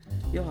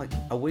You're like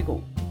a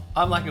wiggle.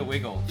 I'm like a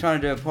wiggle.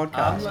 Trying to do a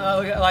podcast.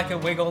 I'm like a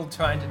wiggle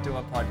trying to do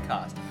a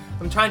podcast.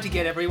 I'm trying to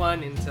get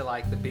everyone into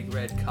like the big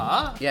red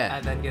car. Yeah.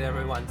 And then get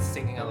everyone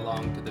singing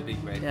along to the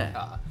big red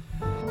car.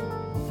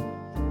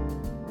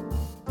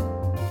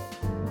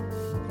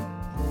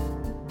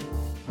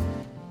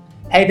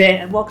 Hey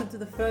there, and welcome to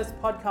the first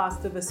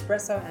podcast of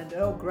Espresso and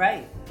Earl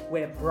Grey,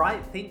 where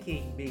bright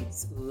thinking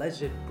meets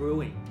leisured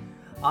brewing.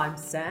 I'm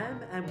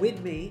Sam, and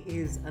with me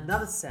is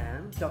another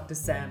Sam, Dr.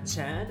 Sam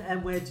Chan,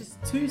 and we're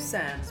just two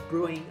Sams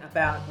brewing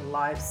about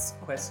life's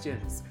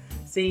questions,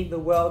 seeing the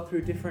world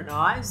through different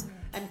eyes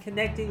and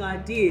connecting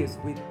ideas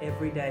with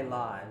everyday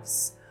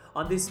lives.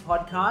 On this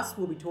podcast,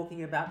 we'll be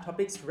talking about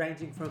topics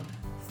ranging from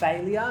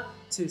failure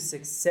to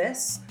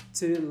success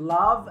to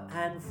love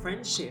and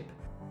friendship.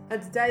 And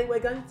today we're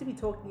going to be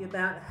talking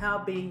about how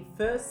being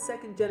first,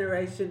 second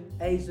generation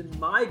Asian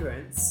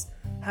migrants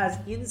has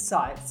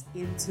insights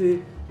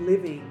into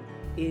living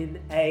in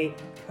a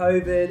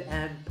COVID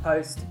and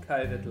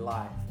post-COVID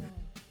life.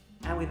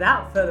 And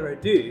without further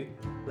ado,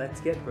 let's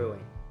get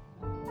brewing.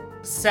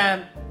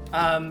 Sam,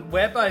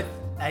 we're both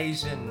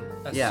Asian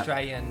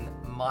Australian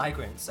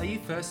migrants. Are you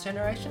first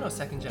generation or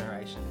second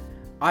generation?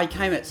 I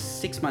came at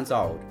 6 months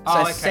old.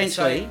 So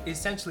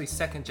essentially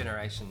second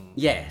generation.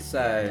 Yeah,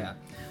 so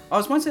I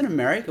was once in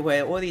America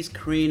where all these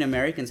Korean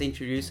Americans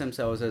introduce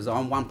themselves as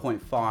I'm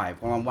 1.5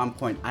 or I'm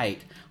 1.8,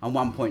 I'm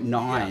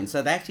 1.9. Yeah.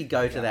 So they actually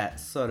go to that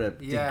sort of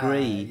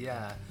degree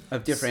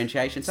of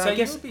differentiation. So I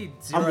guess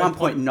I'm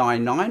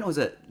 1.99 or is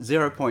it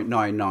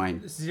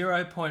 0.99?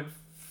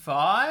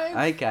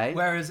 0.5. Okay.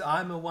 Whereas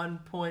I'm a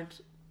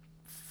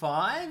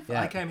 1.5.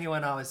 Yeah. I came here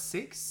when I was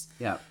 6.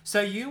 Yeah. So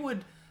you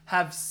would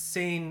have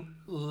seen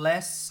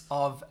less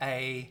of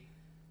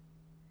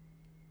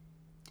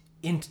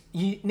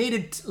you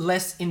needed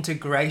less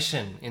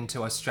integration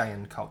into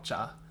Australian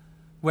culture,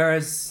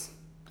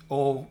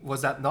 or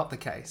was that not the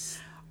case?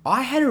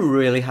 I had a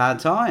really hard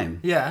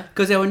time. Yeah.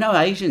 Because there were no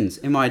Asians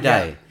in my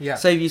day. Yeah.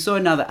 So if you saw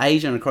another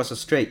Asian across the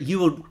street, you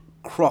would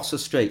cross the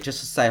street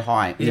just to say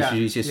hi and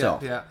introduce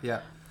yourself.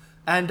 Yeah.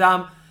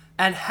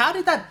 And how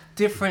did that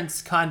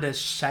difference kind of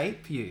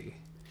shape you?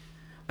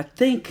 I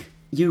think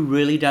you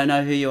really don't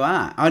know who you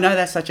are. I know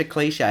that's such a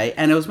cliche,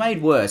 and it was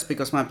made worse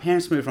because my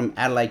parents moved from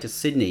Adelaide to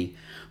Sydney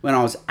when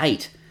I was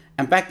 8.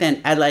 And back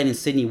then, Adelaide and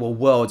Sydney were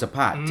worlds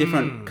apart.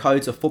 Different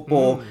codes of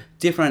football,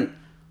 different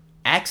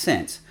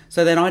accents.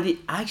 So then I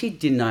actually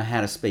didn't know how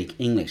to speak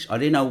English. I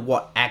didn't know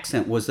what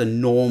accent was the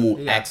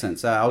normal accent.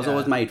 So I was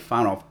always made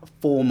fun of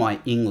for my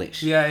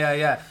English.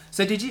 Yeah.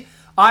 So did you...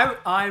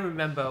 I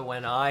remember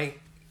when I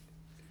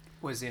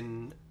was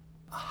in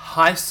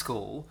high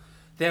school,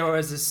 there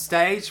was a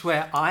stage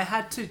where I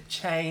had to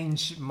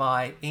change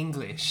my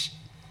English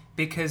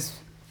because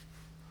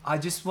I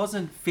just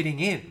wasn't fitting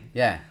in.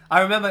 Yeah.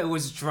 I remember it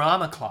was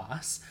drama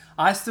class.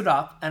 I stood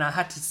up and I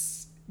had to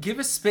give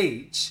a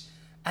speech,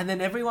 and then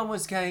everyone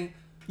was going,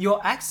 your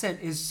accent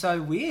is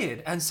so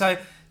weird. And so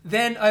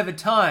then over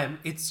time,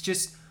 it's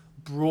just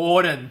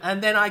broadened.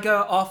 And then I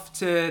go off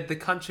to the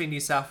country,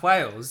 New South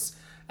Wales,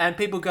 and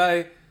people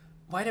go,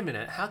 wait a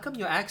minute, how come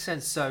your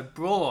accent's so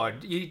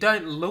broad? You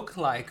don't look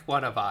like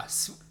one of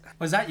us.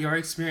 Was that your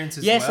experience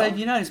as well? Yeah, so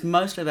you notice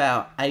most of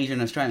our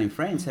Asian Australian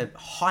friends have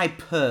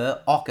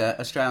hyper-ochre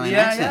Australian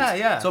accents.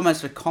 Yeah. It's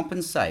almost to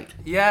compensate.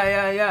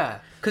 Yeah.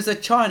 Because the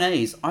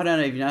Chinese, I don't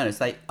know if you noticed,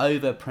 they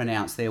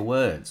over-pronounce their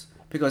words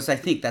because they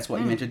think that's what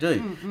you're meant to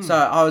do. So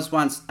I was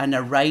once a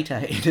narrator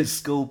in a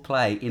school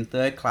play in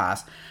 3rd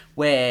class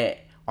where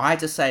I had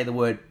to say the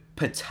word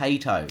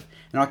potato.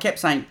 And I kept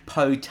saying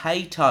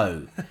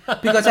potato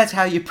because that's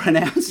how you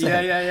pronounce it.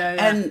 Yeah.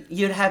 And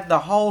you'd have the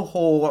whole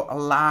hall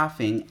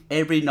laughing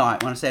every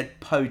night when I said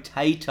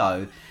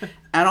potato.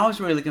 And I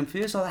was really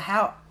confused. I was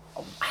like,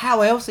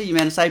 how else are you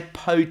meant to say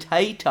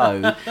potato?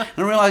 And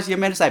I realised you're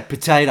meant to say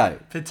potato.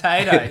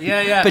 Potato,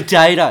 yeah.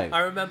 Potato. I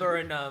remember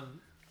in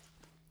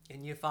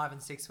year 5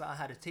 and 6, I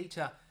had a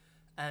teacher,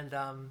 and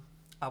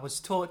I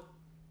was taught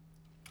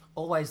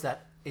always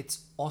that it's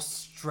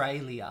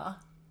Australia.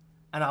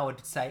 And I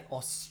would say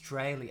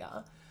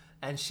Australia,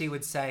 and she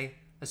would say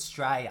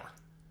Australia.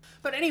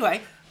 But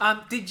anyway,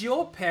 did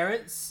your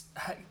parents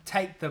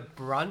take the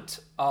brunt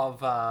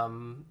of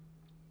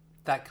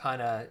that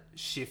kind of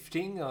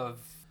shifting of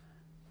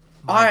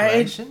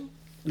migration?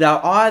 They're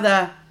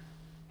either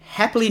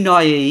happily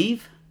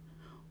naive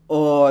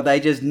or they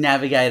just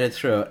navigated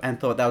through it and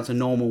thought that was a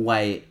normal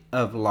way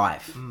of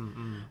life.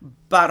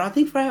 But I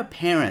think for our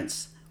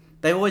parents,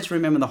 they always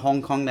remember the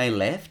Hong Kong they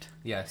left.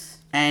 Yes.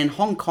 And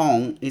Hong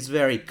Kong is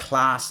very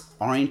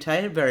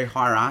class-orientated, very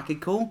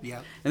hierarchical.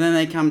 Yep. And then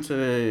they come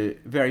to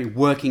very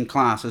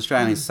working-class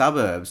Australian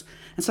suburbs.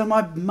 And so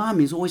my mum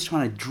is always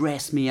trying to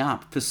dress me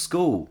up for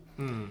school.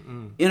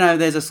 You know,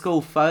 there's a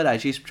school photo.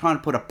 She's trying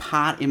to put a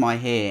part in my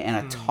hair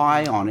and a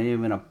tie on and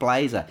even a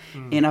blazer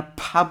in a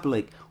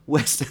public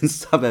Western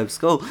suburb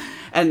school.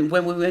 And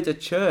when we went to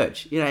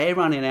church, you know,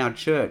 everyone in our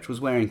church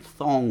was wearing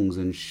thongs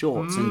and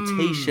shorts and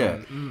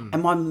t-shirt.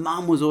 And my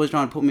mum was always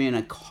trying to put me in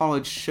a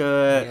collared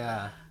shirt.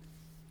 Yeah.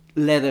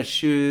 leather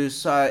shoes.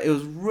 So it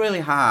was really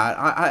hard.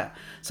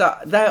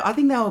 I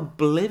think they were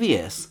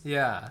oblivious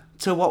Yeah.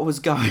 to what was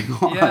going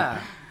on.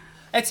 Yeah.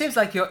 It seems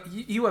like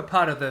you were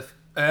part of the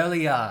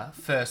earlier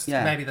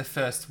Yeah. maybe the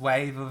first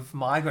wave of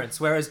migrants,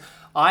 whereas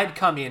I'd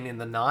come in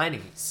the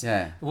 90s,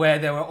 Yeah. where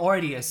there were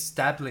already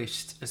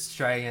established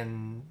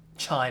Australian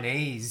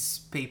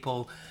Chinese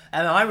people.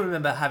 And I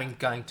remember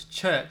going to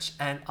church,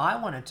 and I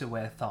wanted to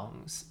wear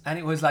thongs. And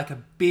it was like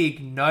a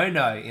big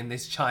no-no in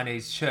this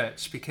Chinese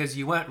church because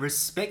you weren't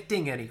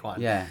respecting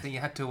anyone. Yeah. You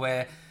had to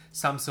wear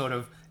some sort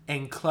of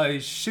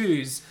enclosed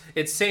shoes.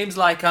 It seems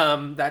like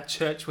that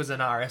church was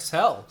an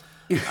RSL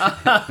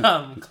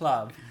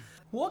club.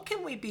 How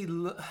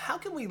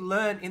can we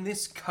learn in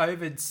this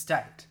COVID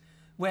state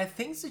where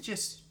things are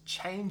just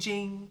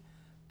changing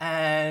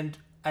and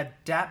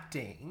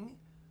adapting?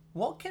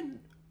 What can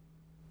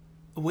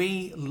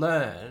we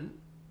learn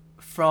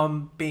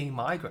from being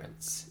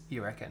migrants,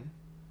 you reckon?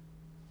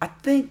 I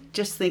think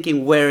just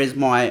thinking, where is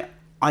my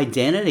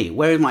identity?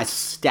 Where is my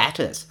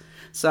status?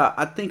 So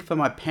I think for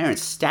my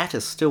parents,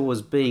 status still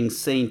was being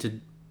seen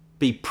to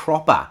be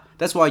proper.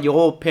 That's why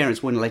your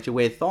parents wouldn't let you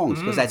wear thongs,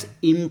 because that's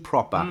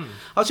improper.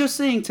 I was just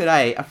seeing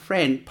today a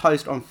friend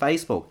post on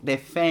Facebook their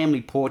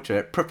family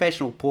portrait,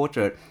 professional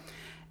portrait,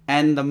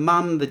 and the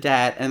mum, the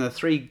dad, and the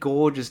 3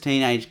 gorgeous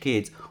teenage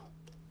kids,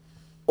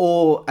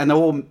 they're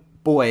all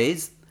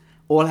boys,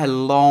 all had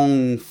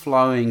long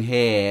flowing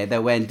hair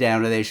that went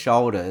down to their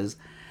shoulders.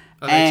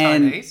 Are they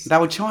Chinese? They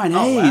were Chinese,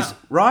 Oh, wow.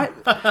 right?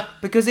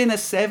 Because in the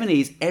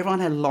 70s, everyone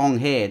had long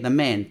hair, the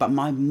men, but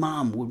my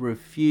mum would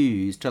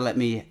refuse to let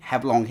me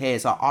have long hair.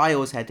 So I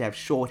always had to have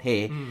short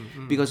hair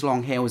because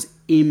long hair was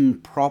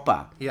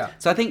improper. Yeah.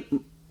 So I think,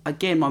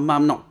 again, my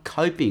mum not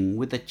coping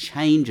with the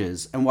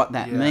changes and what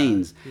that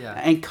means.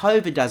 Yeah. And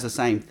COVID does the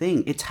same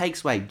thing. It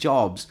takes away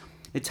jobs.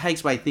 It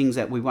takes away things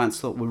that we once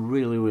thought were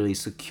really, really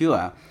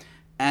secure.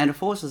 And it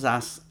forces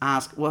us to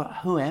ask, well,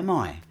 who am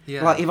I?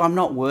 Yeah. Like, if I'm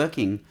not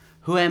working,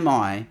 who am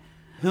I?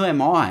 Who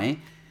am I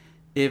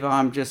if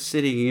I'm just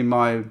sitting in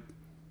my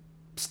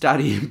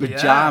study in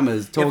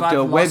pajamas talking to a if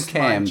I've lost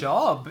webcam? my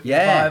job,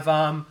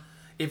 Yeah.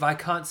 if I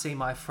can't see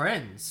my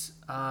friends,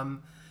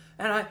 and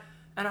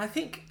I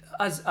think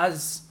as a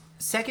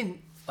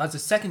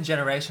second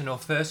generation or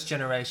first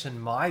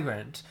generation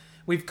migrant,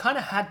 we've kind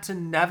of had to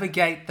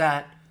navigate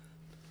that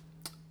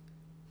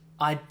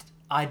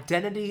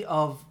identity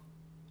of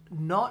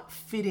not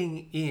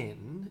fitting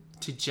in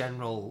to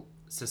general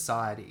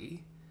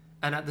society,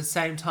 and at the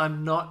same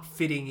time not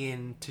fitting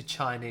in to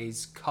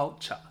Chinese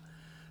culture,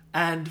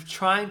 and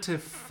trying to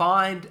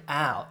find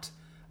out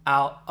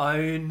our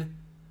own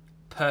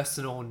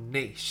personal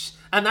niche.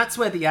 And that's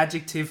where the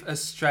adjective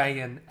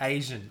Australian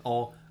Asian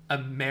or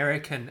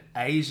American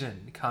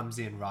Asian comes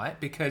in, right?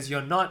 Because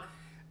you're not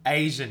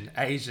Asian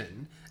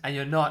and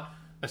you're not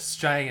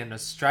Australian,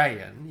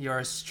 you're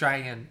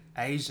Australian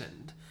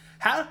Asian.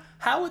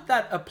 How would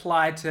that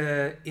apply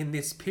to in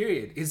this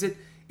period? Is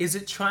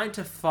it trying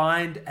to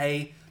find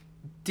a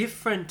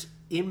different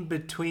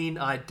in-between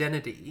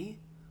identity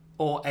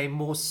or a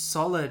more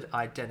solid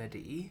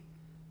identity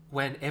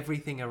when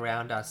everything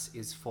around us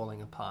is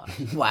falling apart?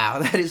 Wow,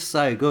 that is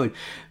so good.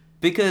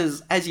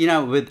 Because, as you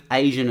know, with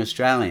Asian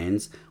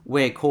Australians,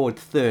 we're called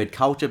third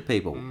culture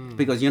people.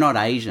 Because you're not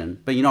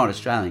Asian, but you're not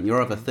Australian.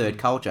 You're of a third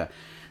culture.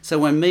 So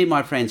when me and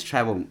my friends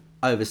travel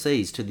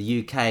overseas to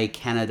the UK,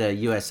 Canada,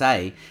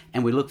 USA,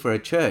 and we look for a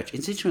church,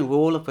 it's interesting, we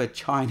all look for a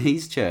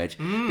Chinese church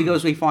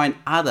because we find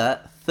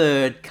other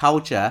third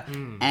culture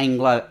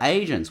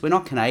Anglo-Asians. We're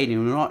not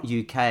Canadian, we're not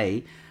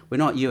UK, we're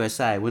not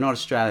USA, we're not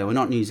Australia, we're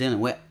not New Zealand.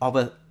 We're of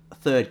a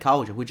third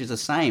culture, which is the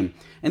same.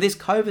 And this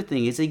COVID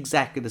thing is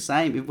exactly the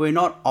same. If we're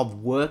not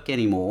of work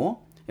anymore,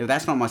 if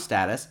that's not my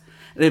status,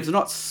 and if it's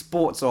not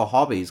sports or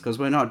hobbies, because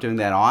we're not doing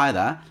that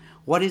either,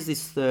 what is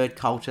this third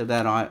culture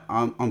that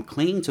I'm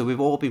clinging to? We've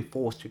all been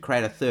forced to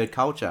create a third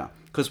culture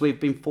because we've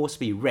been forced to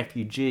be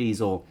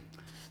refugees or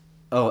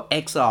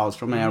exiles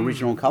from our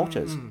original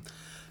cultures.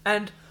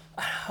 And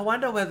I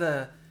wonder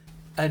whether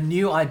a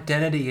new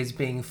identity is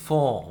being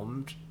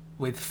formed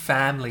with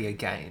family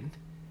again.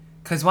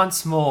 Because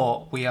once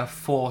more, we are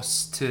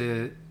forced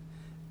to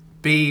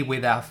be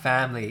with our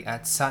family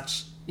at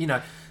such,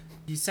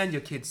 you send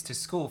your kids to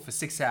school for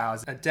 6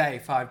 hours a day,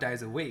 5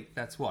 days a week.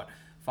 That's what?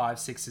 5,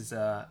 6 is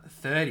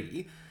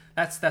 30.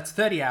 That's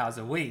 30 hours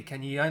a week,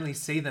 and you only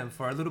see them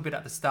for a little bit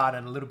at the start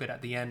and a little bit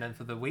at the end and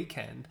for the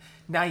weekend.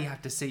 Now you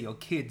have to see your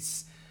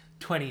kids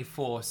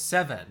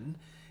 24/7.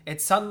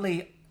 It's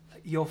suddenly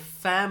your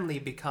family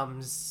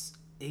becomes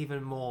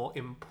even more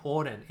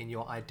important in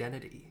your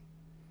identity.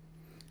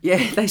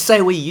 Yeah, they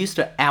say we used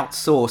to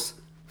outsource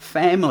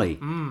family.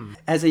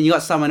 As in, you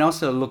got someone else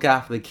to look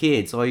after the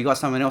kids, or you got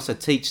someone else to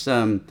teach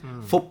them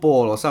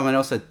football, or someone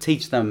else to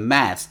teach them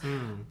maths.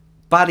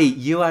 Buddy,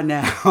 you are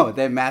now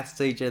their maths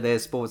teacher, their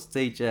sports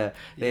teacher,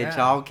 their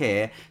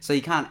childcare. So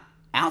you can't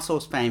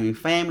outsource family.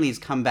 Families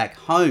come back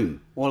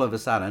home all of a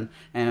sudden,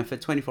 and for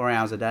 24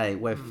 hours a day,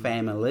 we're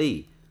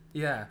family.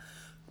 Yeah.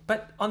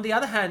 But on the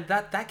other hand,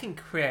 that can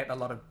create a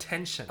lot of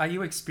tension. Are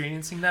you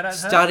experiencing that at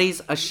home? Studies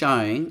are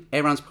showing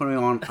everyone's putting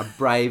on a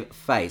brave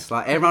face.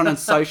 Like everyone on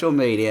social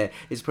media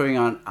is putting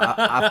on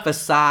a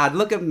facade.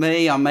 Look at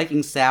me, I'm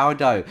making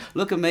sourdough.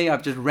 Look at me,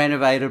 I've just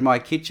renovated my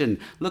kitchen.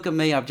 Look at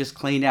me, I've just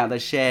cleaned out the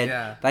shed.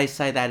 Yeah. They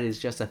say that is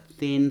just a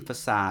thin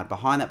facade.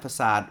 Behind that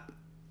facade,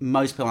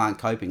 most people aren't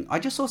coping. I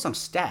just saw some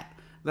stat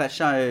that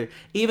show,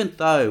 even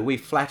though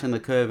we've flattened the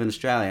curve in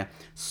Australia,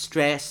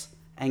 stress,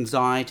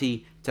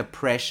 anxiety,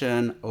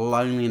 depression,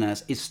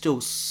 loneliness is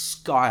still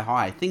sky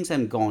high. Things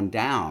haven't gone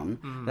down,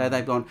 though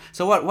they've gone.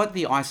 So what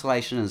the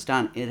isolation has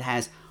done, it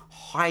has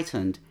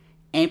heightened,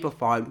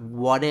 amplified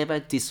whatever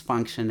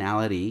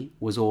dysfunctionality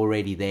was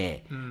already there.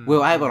 We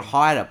were able to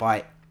hide it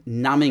by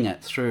numbing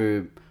it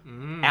through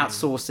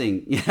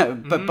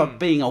outsourcing, but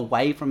being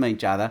away from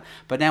each other.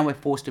 But now we're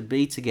forced to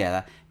be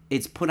together.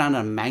 It's put under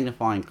a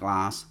magnifying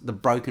glass, the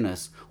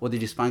brokenness or the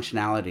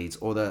dysfunctionalities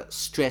or the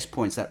stress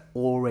points that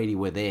already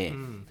were there.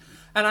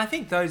 And I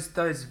think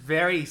those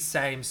very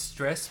same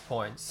stress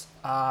points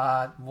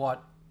are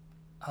what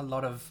a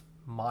lot of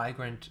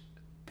migrant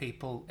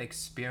people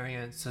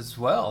experience as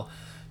well.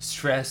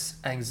 Stress,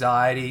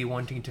 anxiety,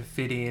 wanting to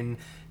fit in,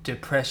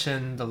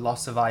 depression, the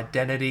loss of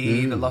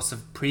identity, the loss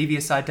of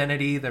previous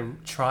identity, the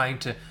trying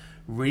to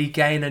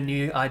regain a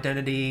new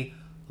identity,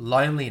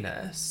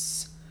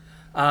 loneliness.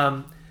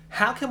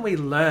 How can we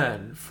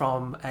learn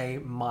from a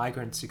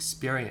migrant's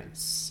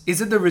experience? Is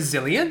it the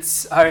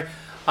resilience?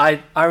 I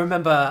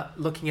remember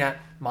looking at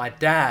my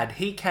dad.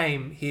 He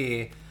came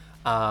here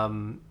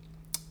in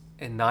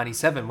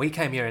 97. We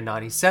came here in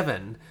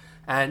 97,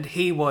 and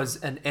he was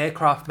an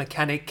aircraft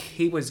mechanic.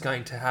 He was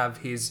going to have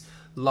his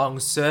long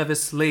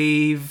service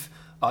leave.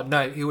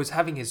 He was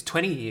having his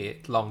 20-year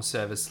long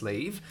service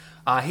leave.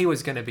 He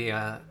was going to be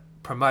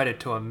promoted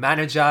to a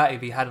manager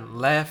if he hadn't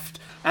left.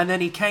 And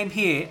then he came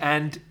here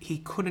and he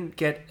couldn't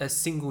get a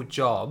single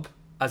job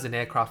as an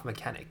aircraft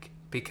mechanic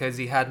because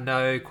he had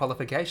no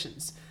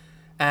qualifications.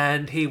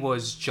 And he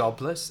was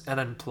jobless and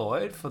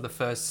unemployed for the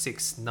first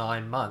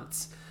 6-9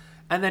 months.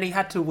 And then he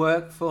had to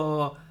work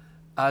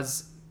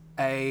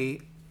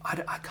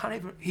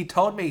he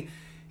told me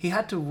he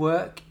had to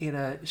work in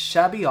a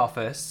shabby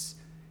office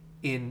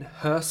in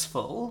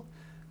Hurstville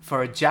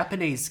for a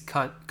Japanese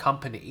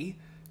company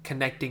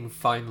connecting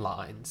phone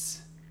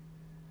lines.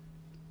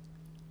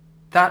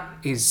 That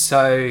is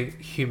so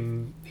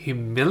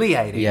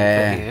humiliating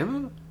for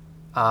him.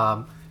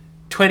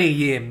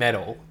 20-year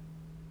medal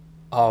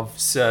of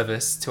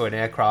service to an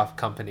aircraft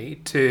company,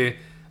 to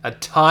a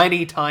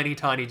tiny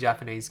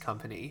Japanese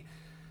company.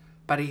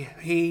 But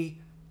he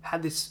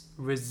had this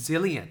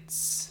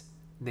resilience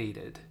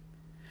needed.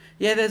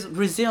 Yeah, there's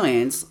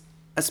resilience,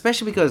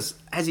 especially because,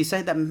 as you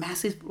say, that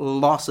massive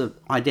loss of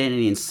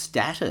identity and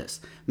status,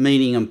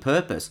 meaning and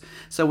purpose.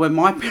 So when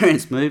my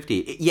parents moved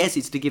here, yes,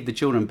 it's to give the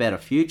children a better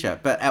future,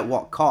 but at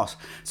what cost?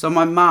 So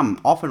my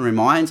mum often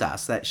reminds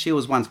us that she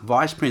was once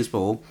vice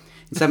principal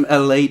in some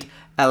elite,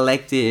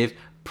 elective,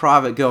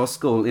 private girls'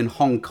 school in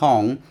Hong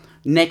Kong,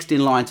 next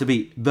in line to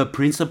be the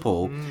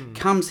principal,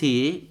 comes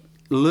here,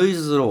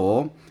 loses it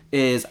all,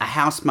 is a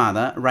house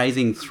mother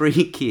raising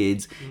 3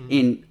 kids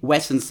in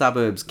western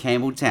suburbs,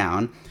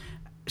 Campbelltown.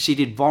 She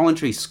did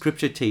voluntary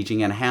scripture teaching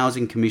in a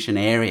housing commission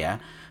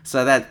area,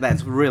 so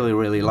that's really,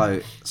 really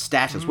low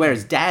status.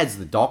 Whereas Dad's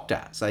the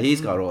doctor, so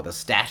he's got all the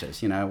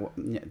status,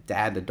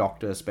 Dad, the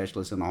doctor,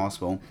 specialist in the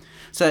hospital.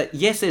 So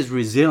yes, there's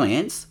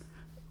resilience,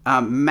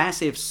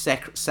 massive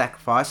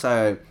sacrifice,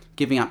 so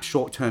giving up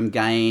short-term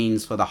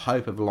gains for the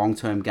hope of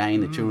long-term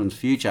gain, the children's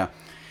future.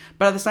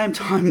 But at the same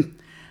time,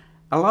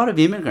 a lot of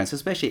immigrants,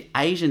 especially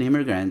Asian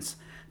immigrants,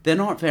 they're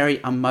not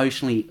very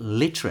emotionally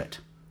literate.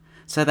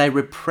 So they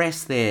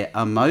repress their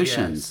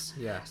emotions.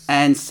 Yes.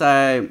 And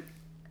so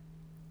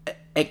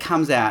it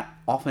comes out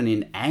often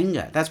in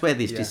anger. That's where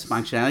this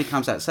dysfunctionality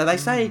comes out. So they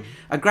say,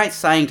 a great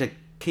saying to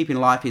keep in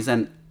life is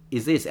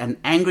this: an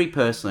angry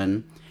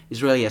person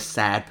is really a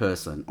sad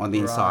person on the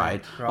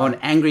inside, or an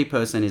angry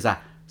person is a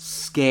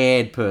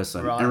scared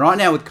person. And right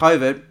now with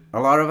COVID, a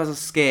lot of us are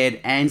scared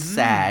and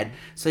sad.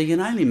 So you can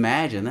only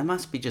imagine there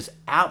must be just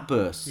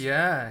outbursts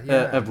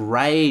of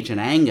rage and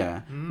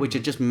anger, which are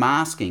just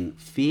masking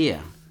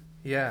fear.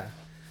 Yeah.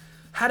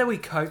 How do we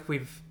cope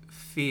with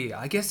fear?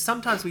 I guess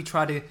sometimes we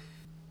try to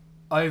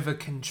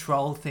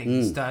over-control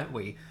things, don't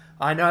we?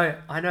 I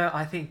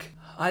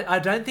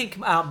don't think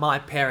my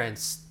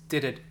parents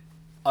did it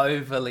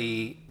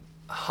overly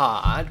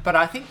hard, but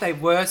I think they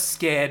were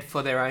scared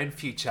for their own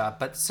future.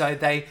 But so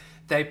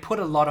they put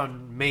a lot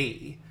on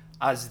me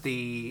as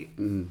the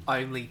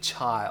only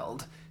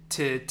child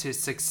to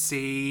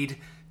succeed,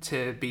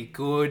 to be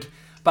good.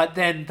 But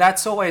then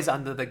that's always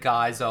under the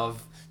guise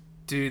of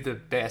do the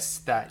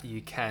best that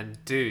you can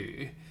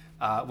do,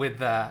 with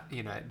the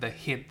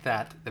hint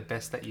that the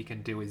best that you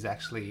can do is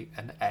actually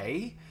an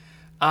A.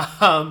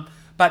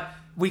 But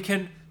we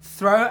can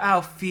throw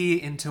our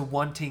fear into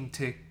wanting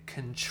to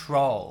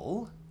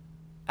control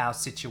our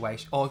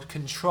situation or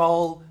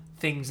control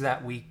things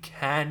that we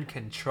can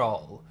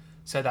control,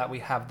 so that we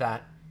have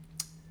that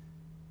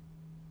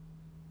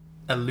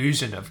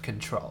illusion of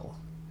control.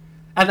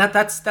 And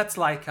that's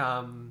like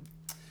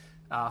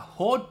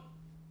hoard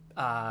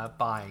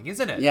buying,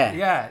 isn't it?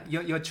 Yeah.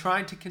 You're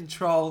trying to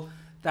control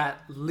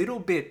that little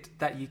bit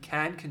that you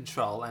can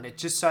control, and it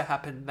just so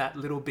happened that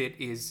little bit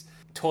is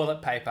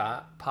toilet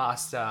paper,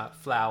 pasta,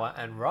 flour,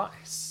 and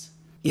rice.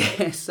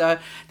 Yeah, so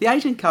the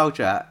Asian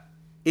culture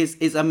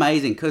is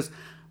amazing because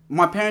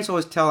my parents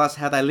always tell us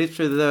how they lived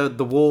through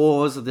the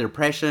wars, the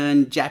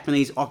Depression,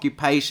 Japanese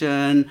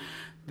occupation,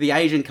 the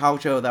Asian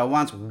culture. They were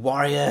once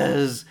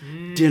warriors,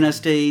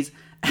 dynasties,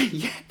 and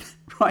yet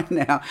right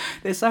now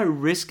they're so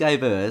risk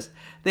averse.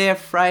 They're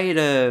afraid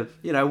of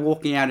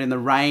walking out in the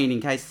rain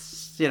in case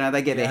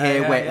they get their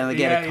hair wet and they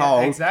get a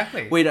cold.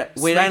 Exactly. We don't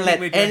let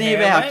any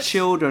of our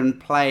children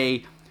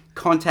play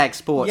contact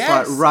sports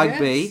like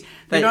rugby. Yes.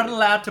 They're not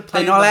allowed to play.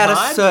 They're not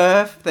allowed to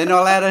surf. They're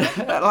not allowed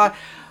to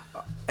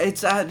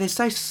It's they're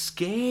so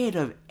scared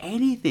of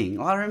anything.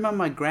 I remember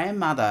my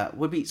grandmother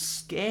would be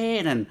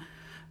scared, and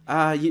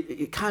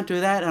you can't do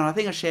that. And I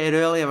think I shared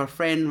earlier, a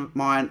friend of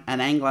mine, an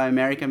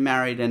Anglo-American,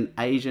 married an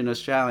Asian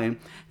Australian.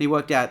 He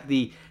worked out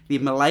the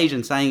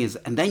Malaysian saying is,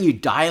 and then you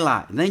die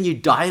la, and then you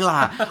die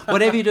la.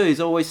 Whatever you do is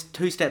always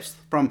 2 steps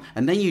from,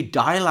 and then you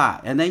die la,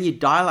 and then you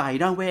die la. You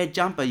don't wear a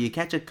jumper, you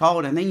catch a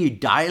cold, and then you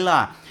die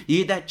la.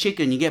 You eat that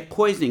chicken, you get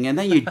poisoning, and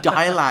then you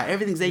die la.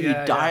 Everything's there, you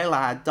die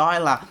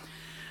la.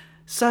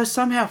 So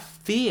somehow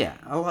fear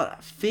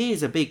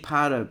is a big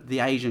part of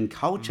the Asian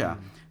culture.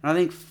 And I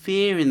think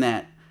fear in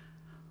that,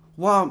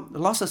 well,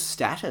 loss of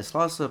status,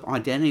 loss of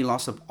identity,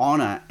 loss of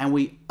honour, and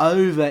we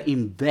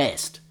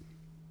over-invest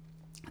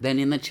then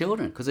in the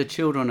children, because the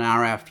children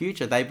are our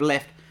future. They've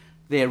left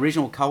their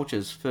original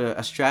cultures for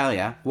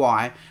Australia.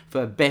 Why?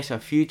 For a better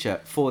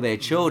future for their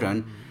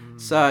children.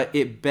 So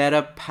it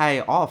better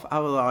pay off.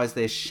 Otherwise,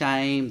 there's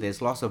shame, there's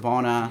loss of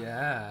honour.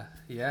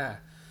 Yeah.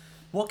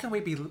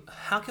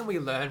 How can we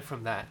learn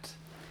from that?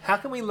 How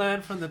can we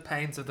learn from the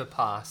pains of the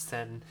past?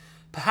 And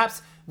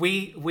perhaps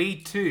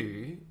we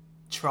too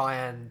try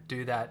and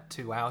do that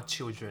to our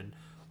children,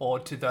 or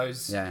to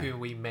those who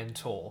we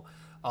mentor,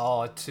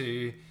 or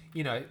to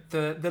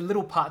the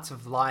little parts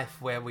of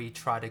life where we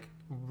try to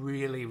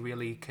really,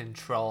 really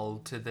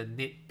control to the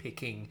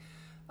nitpicking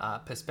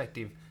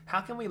perspective. How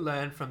can we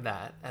learn from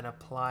that and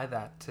apply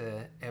that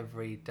to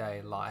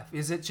everyday life?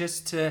 Is it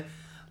just to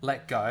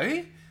let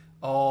go?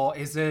 Or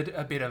is it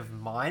a bit of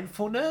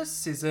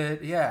mindfulness? Is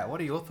it, what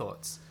are your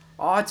thoughts?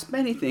 Oh, it's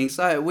many things.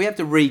 So we have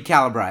to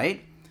recalibrate.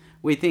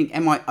 We think,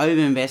 am I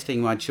over-investing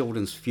in my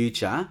children's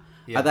future?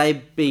 Yeah. Are they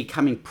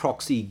becoming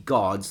proxy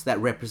gods that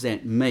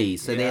represent me?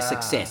 So their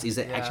success is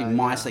actually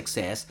my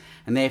success,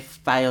 and their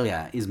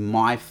failure is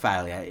my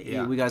failure.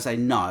 Yeah. We got to say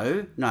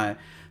no.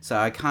 So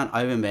I can't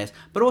overinvest,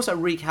 but also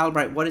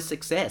recalibrate what is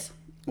success,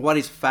 what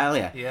is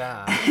failure.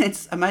 Yeah, and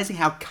it's amazing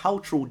how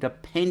cultural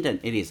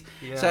dependent it is.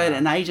 Yeah. So in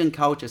an Asian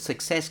culture,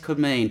 success could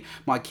mean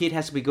my kid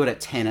has to be good at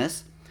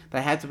tennis.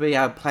 They have to be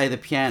able to play the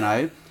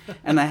piano.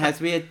 And they have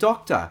to be a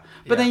doctor.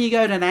 But then you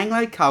go to an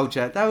Anglo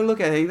culture, they will look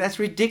at it, that's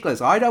ridiculous.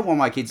 I don't want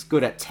my kids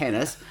good at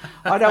tennis.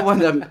 I don't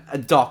want them a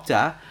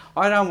doctor.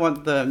 I don't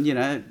want them,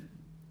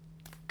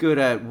 good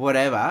at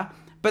whatever.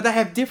 But they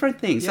have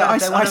different things. Yeah,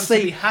 so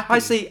I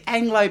see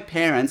Anglo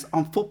parents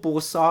on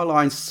football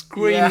sidelines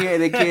screaming at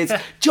their kids,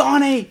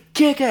 Johnny,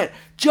 kick it.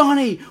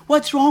 Johnny,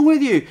 what's wrong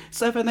with you?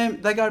 So for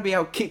them, they got to be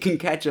able to kick and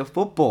catch a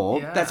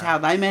football. Yeah. That's how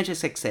they measure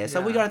success. So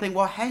we got to think,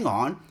 well, hang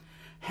on.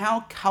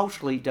 How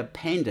culturally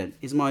dependent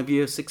is my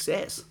view of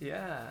success?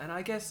 Yeah, and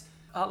I guess,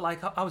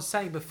 like I was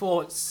saying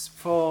before, it's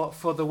for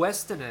the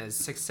Westerners,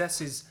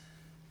 success is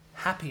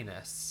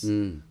happiness,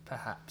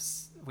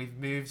 perhaps. We've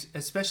moved,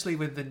 especially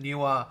with the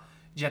newer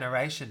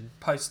generation,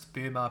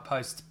 post-boomer,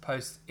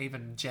 post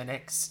even Gen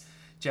X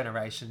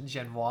generation,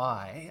 Gen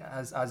Y,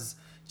 as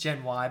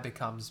Gen Y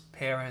becomes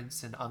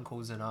parents and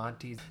uncles and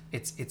aunties,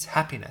 it's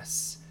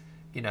happiness.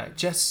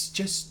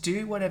 Just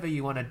do whatever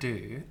you want to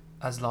do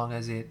as long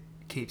as it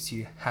keeps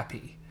you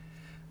happy.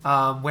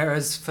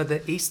 Whereas for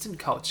the Eastern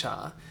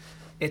culture,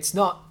 it's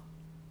not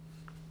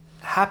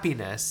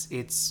happiness,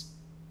 it's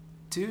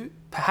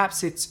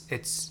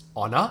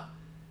honor.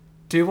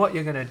 Do what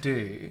you're going to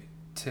do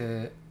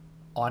to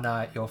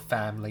honor your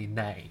family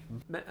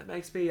name. It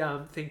makes me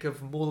think of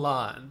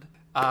Mulan.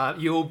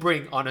 You'll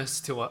bring honor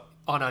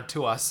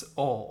to us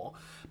all.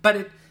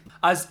 But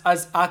as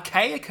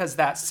archaic as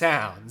that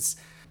sounds,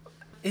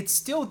 it's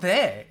still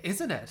there,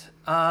 isn't it?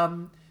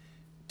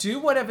 Do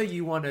whatever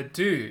you want to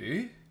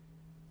do,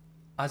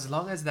 as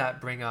long as that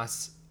bring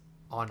us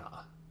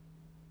honor.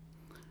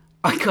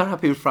 I got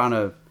up in front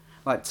of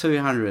like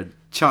 200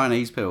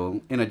 Chinese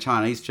people in a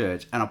Chinese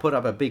church, and I put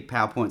up a big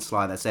PowerPoint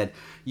slide that said,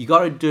 you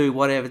got to do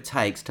whatever it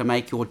takes to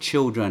make your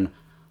children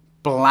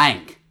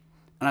blank.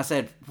 And I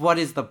said, what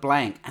is the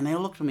blank? And they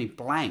looked at me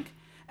blank.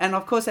 And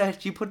of course,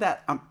 if you put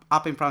that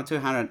up in front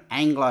of 200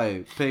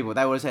 Anglo people,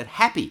 they would have said,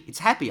 happy. It's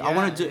happy. I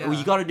want to do. Well,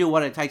 you got to do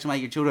what it takes to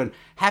make your children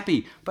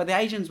happy. But the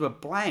Asians were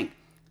blank,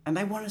 and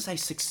they want to say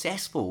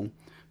successful,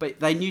 but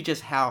they knew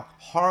just how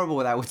horrible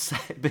that would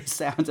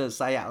sound to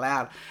say out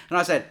loud. And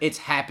I said, it's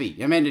happy.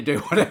 You're meant to do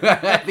whatever.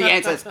 The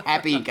answer is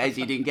happy, in case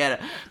you didn't get it.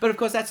 But of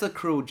course, that's the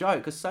cruel joke,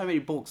 because so many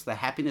books, The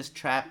Happiness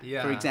Trap,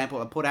 for example,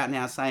 are put out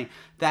now saying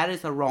that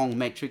is the wrong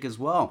metric as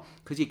well,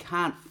 because you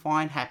can't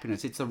find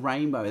happiness. It's a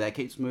rainbow that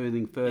keeps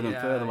moving further and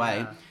further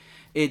away.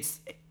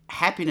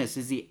 Happiness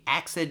is the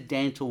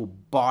accidental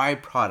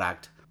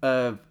byproduct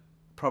of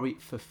probably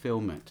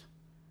fulfillment.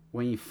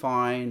 When you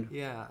find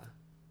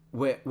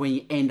when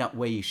you end up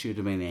where you should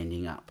have been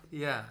ending up.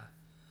 Yeah.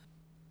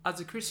 As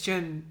a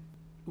Christian,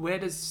 where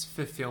does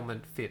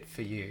fulfillment fit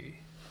for you?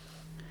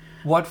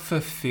 What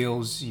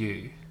fulfills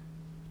you?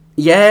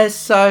 Yeah,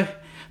 so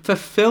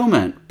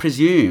fulfillment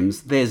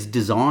presumes there's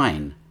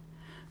design,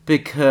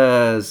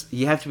 because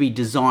you have to be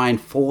designed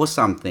for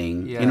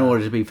something in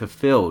order to be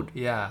fulfilled.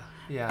 Yeah.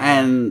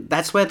 And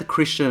that's where the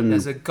Christian...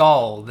 There's a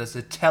goal, there's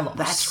a telos.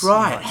 That's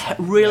right. It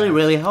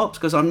really helps,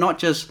 because I'm not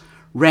just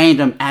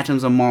random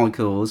atoms and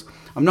molecules.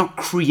 I'm not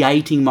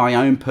creating my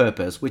own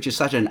purpose, which is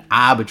such an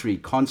arbitrary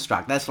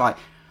construct. That's like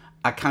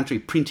a country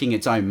printing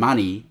its own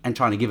money and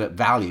trying to give it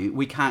value.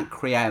 We can't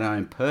create our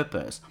own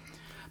purpose.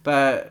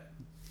 But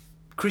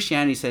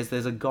Christianity says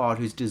there's a God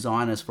who's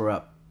designed us for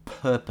a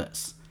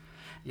purpose.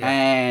 Yeah.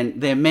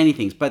 And there are many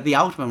things, but the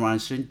ultimate one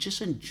is to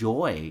just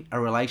enjoy a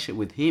relationship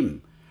with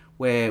Him,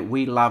 where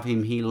we love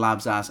Him, He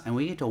loves us, and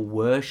we get to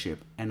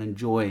worship and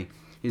enjoy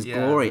His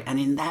glory. And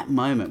in that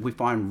moment, we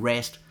find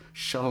rest,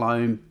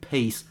 shalom,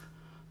 peace,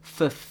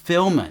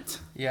 fulfillment.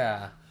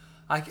 Yeah.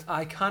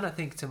 I kind of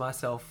think to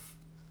myself,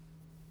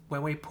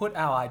 when we put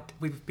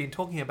we've been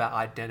talking about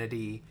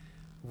identity,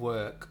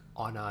 work,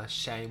 honor,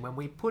 shame. When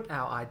we put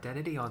our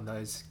identity on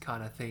those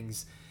kind of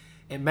things,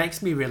 it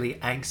makes me really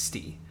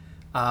angsty.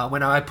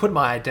 When I put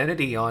my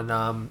identity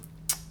on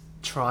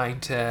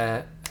trying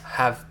to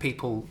have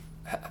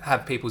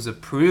people's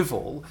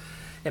approval,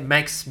 it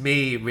makes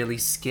me really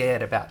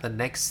scared about the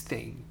next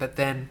thing. But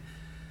then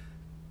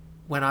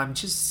when I'm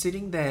just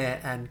sitting there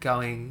and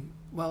going,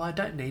 well, I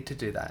don't need to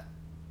do that.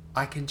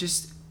 I can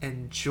just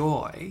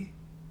enjoy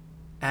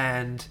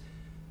and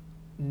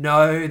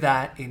know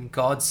that in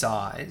God's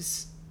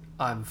eyes,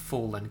 I'm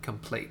full and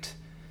complete.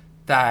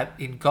 That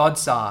in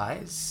God's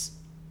eyes,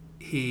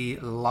 He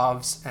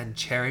loves and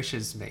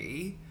cherishes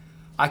me.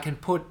 I can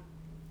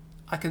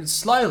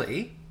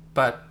slowly,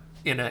 but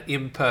in an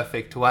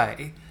imperfect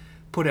way,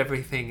 put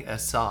everything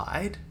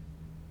aside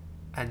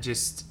and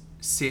just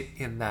sit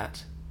in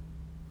that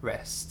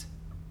rest.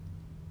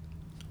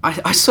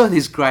 I saw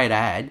this great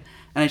ad,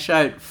 and it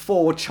showed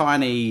 4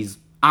 Chinese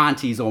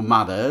aunties or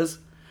mothers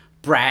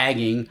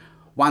bragging.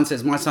 One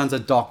says, my son's a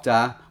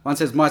doctor. One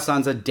says, my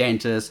son's a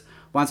dentist.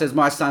 One says,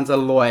 my son's a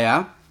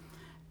lawyer.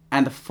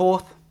 And the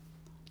 4th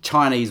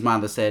Chinese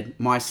mother said,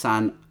 my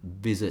son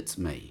visits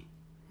me.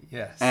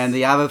 Yes. And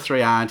the other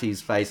 3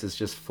 aunties' faces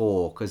just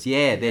fall, because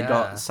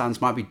their sons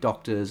might be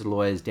doctors,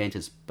 lawyers,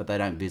 dentists, but they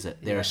don't visit.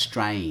 They're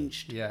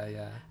estranged.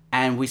 Yeah.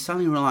 And we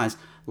suddenly realize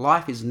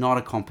life is not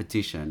a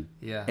competition.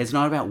 Yeah. It's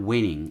not about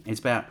winning. It's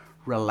about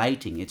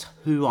relating. It's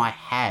who I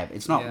have.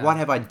 It's not what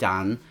have I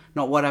done,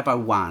 not what have I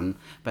won,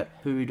 but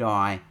who do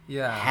I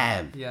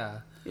have. Yeah.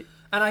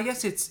 And I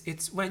guess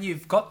it's when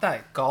you've got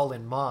that goal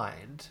in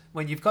mind,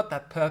 when you've got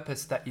that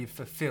purpose that you've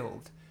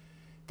fulfilled,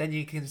 then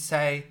you can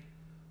say,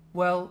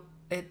 well,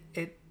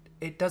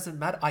 it doesn't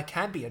matter. I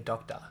can be a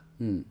doctor.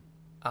 And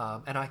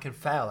I can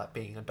fail at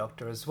being a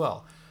doctor as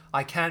well.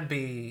 I can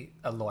be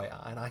a lawyer,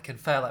 and I can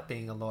fail at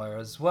being a lawyer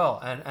as well.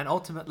 And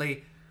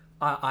ultimately,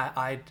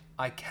 I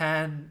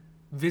can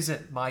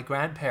visit my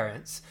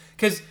grandparents,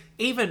 because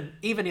even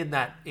in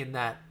that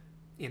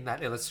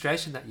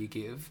illustration that you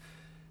give,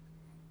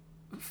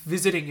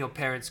 visiting your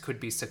parents could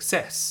be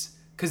success,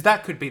 because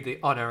that could be the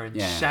honor and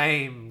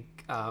shame.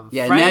 Now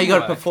you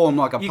got to perform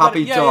like a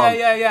puppy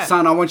dog.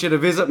 Son, I want you to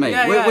visit me,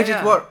 which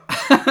is what.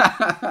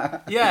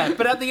 Yeah,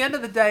 but at the end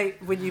of the day,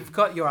 when you've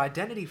got your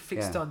identity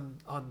fixed on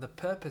the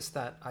purpose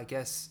that, I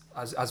guess,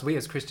 as we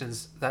as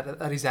Christians,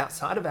 that is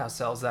outside of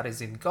ourselves, that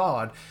is in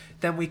God,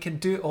 then we can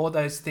do all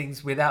those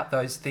things without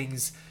those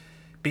things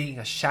being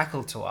a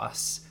shackle to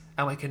us,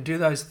 and we can do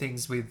those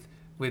things with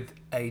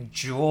a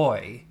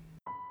joy.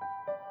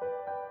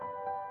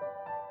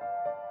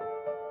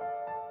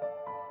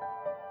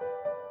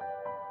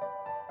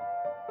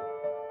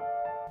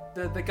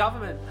 The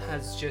government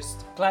has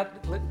just...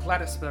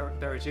 Gladys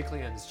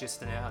Berejiklian's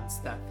just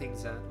announced that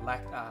things are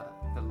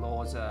the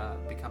laws are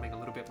becoming a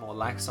little bit more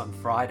lax on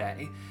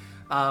Friday.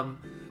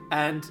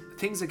 And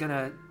things are going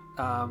to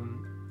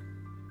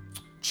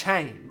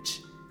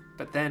change,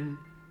 but then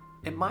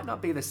it might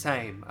not be the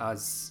same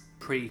as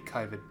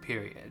pre-COVID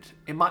period.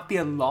 It might be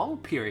a long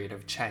period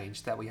of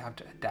change that we have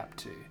to adapt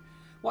to.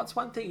 What's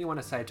one thing you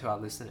want to say to our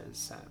listeners,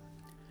 Sam?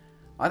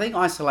 I think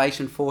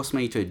isolation forced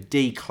me to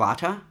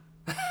declutter.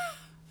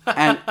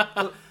 And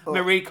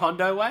Marie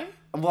Kondo way?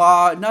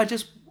 Well, no,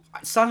 just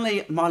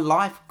suddenly my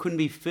life couldn't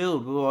be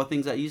filled with all the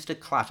things that used to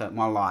clutter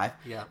my life.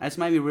 Yeah. And it's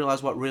made me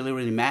realise what really,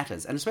 really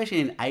matters. And especially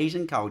in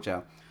Asian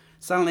culture,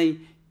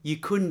 suddenly you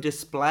couldn't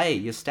display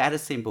your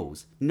status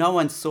symbols. No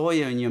one saw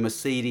you in your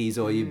Mercedes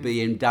or your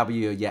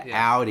BMW or your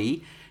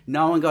Audi.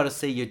 No one got to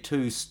see your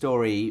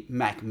 2-story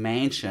Mac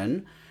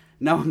mansion.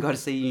 No one got to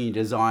see you in your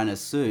designer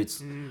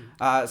suits.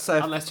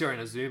 Unless you're in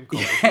a Zoom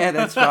call. Yeah,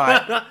 that's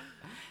right.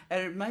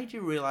 And it made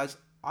you realise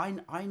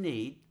I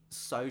need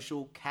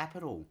social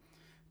capital,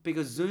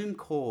 because Zoom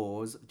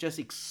calls just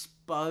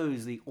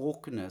expose the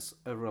awkwardness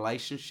of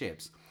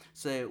relationships.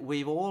 So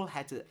we've all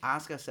had to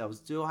ask ourselves,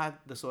 do I have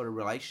the sort of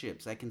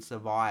relationships that can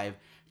survive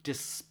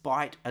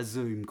despite a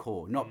Zoom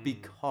call, not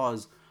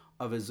because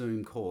of a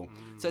Zoom call?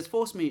 So it's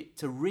forced me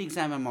to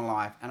re-examine my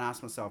life and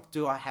ask myself,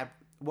 do I have,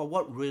 well,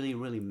 what really,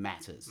 really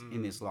matters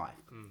in this life?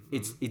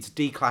 It's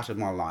decluttered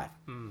my life.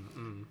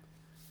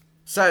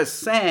 So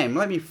Sam,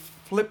 let me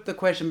flip the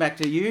question back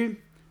to you.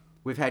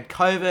 We've had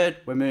COVID,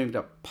 we're moving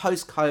to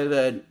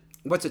post-COVID.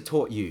 What's it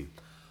taught you?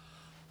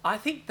 I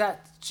think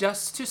that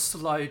just to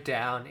slow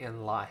down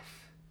in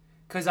life,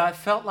 because I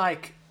felt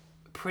like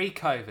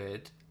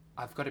pre-COVID,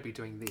 I've got to be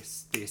doing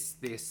this.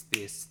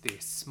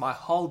 My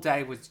whole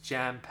day was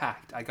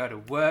jam-packed. I go to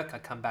work, I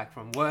come back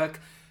from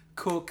work,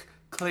 cook,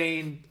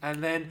 clean,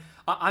 and then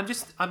I'm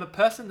a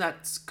person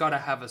that's got to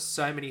have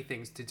so many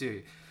things to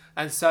do.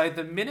 And so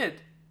the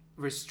minute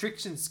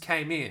restrictions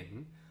came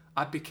in,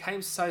 I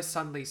became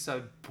suddenly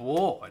so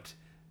bored,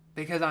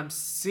 because I'm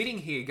sitting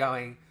here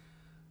going,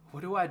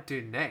 what do I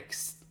do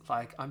next?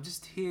 Like, I'm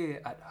just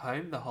here at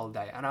home the whole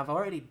day and I've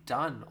already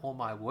done all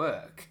my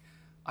work.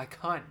 I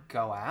can't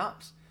go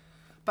out.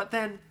 But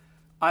then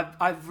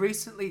I've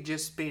recently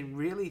just been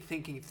really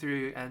thinking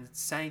through and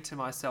saying to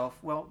myself,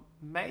 well,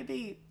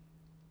 maybe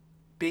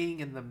being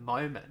in the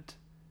moment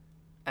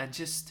and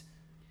just,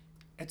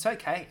 it's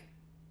okay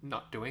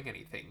not doing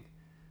anything.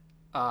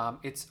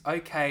 It's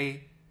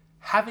okay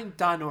having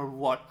done or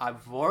what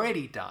I've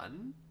already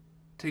done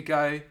to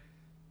go,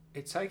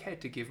 it's okay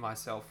to give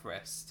myself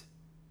rest.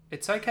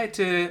 It's okay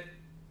to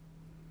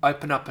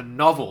open up a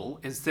novel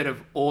instead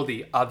of all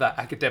the other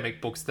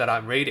academic books that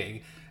I'm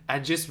reading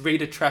and just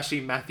read a trashy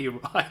Matthew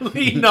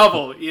Riley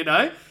novel, you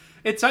know?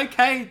 It's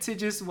okay to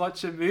just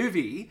watch a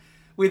movie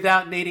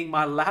without needing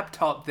my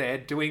laptop there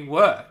doing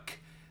work,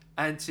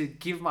 and to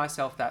give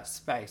myself that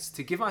space,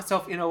 to give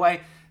myself, in a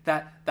way,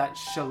 that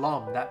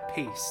shalom, that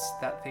peace,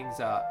 that things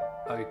are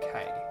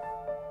okay.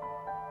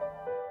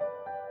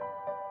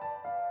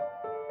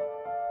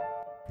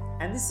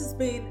 And this has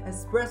been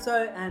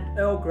Espresso and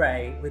Earl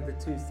Grey with the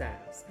two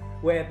Sams,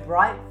 where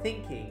bright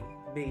thinking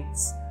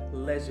meets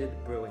leisured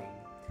brewing.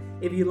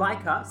 If you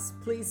like us,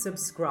 please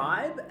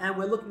subscribe, and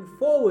we're looking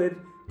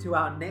forward to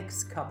our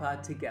next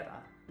cuppa together.